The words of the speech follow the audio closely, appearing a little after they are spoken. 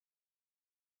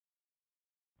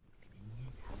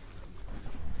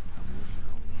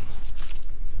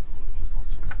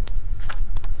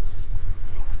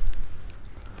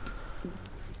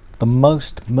The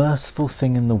most merciful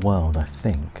thing in the world, I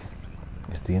think,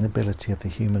 is the inability of the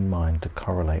human mind to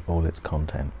correlate all its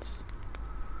contents.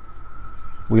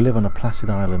 We live on a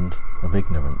placid island of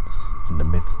ignorance in the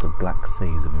midst of black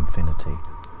seas of infinity,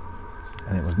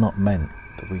 and it was not meant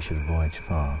that we should voyage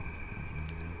far.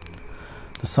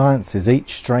 The sciences,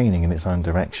 each straining in its own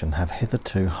direction, have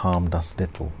hitherto harmed us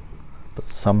little, but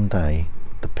some day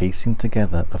the piecing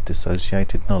together of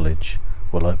dissociated knowledge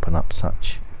will open up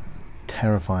such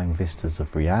terrifying vistas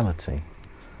of reality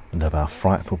and of our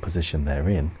frightful position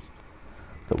therein,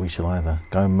 that we shall either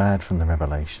go mad from the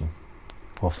revelation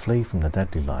or flee from the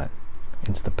deadly light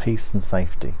into the peace and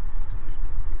safety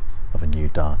of a new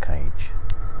dark age.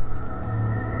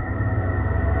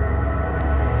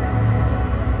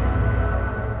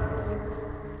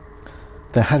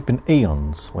 There had been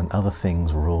eons when other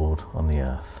things ruled on the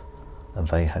earth, and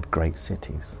they had great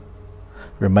cities.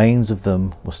 Remains of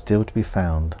them were still to be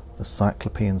found as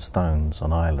cyclopean stones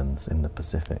on islands in the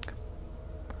Pacific.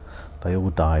 They all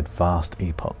died vast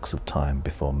epochs of time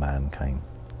before man came,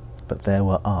 but there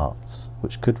were arts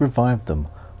which could revive them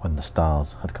when the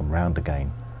stars had come round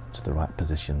again to the right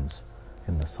positions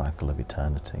in the cycle of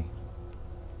eternity.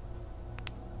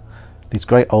 These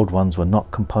great old ones were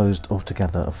not composed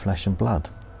altogether of flesh and blood.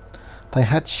 They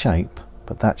had shape,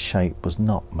 but that shape was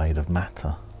not made of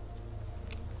matter.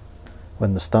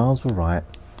 When the stars were right,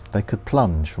 they could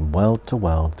plunge from world to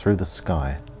world through the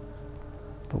sky,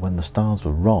 but when the stars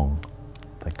were wrong,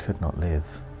 they could not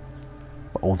live.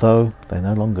 But although they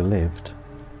no longer lived,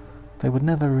 they would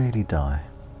never really die.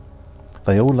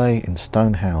 They all lay in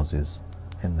stone houses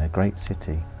in their great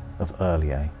city of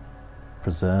Urlier,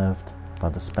 preserved by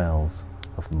the spells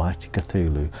of mighty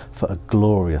Cthulhu for a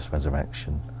glorious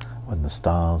resurrection when the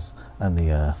stars and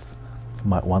the earth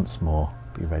might once more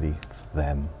be ready for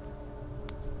them.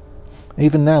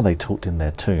 Even now they talked in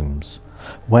their tombs,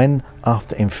 when,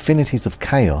 after infinities of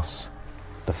chaos,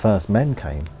 the first men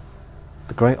came.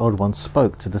 The great old ones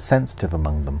spoke to the sensitive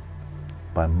among them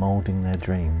by moulding their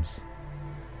dreams.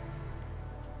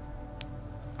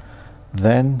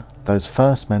 Then those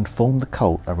first men formed the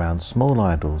cult around small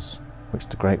idols which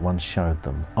the great ones showed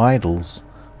them, idols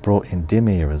brought in dim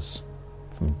eras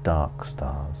from dark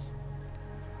stars.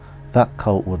 That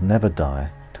cult would never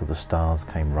die till the stars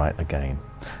came right again,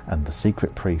 and the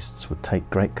secret priests would take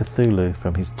great Cthulhu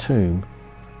from his tomb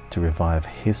to revive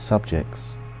his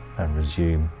subjects and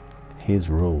resume his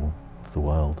rule of the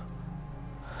world.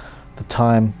 The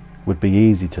time would be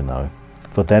easy to know,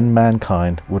 for then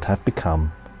mankind would have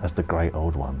become as the great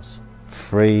old ones,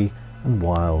 free and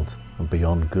wild and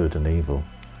beyond good and evil,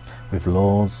 with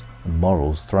laws and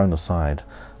morals thrown aside,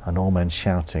 and all men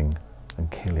shouting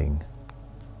and killing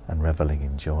and revelling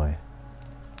in joy.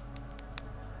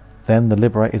 Then the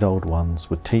liberated old ones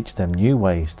would teach them new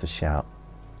ways to shout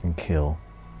and kill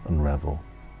and revel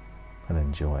and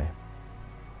enjoy,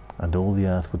 and all the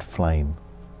earth would flame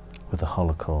with a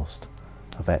holocaust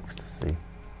of ecstasy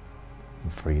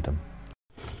and freedom.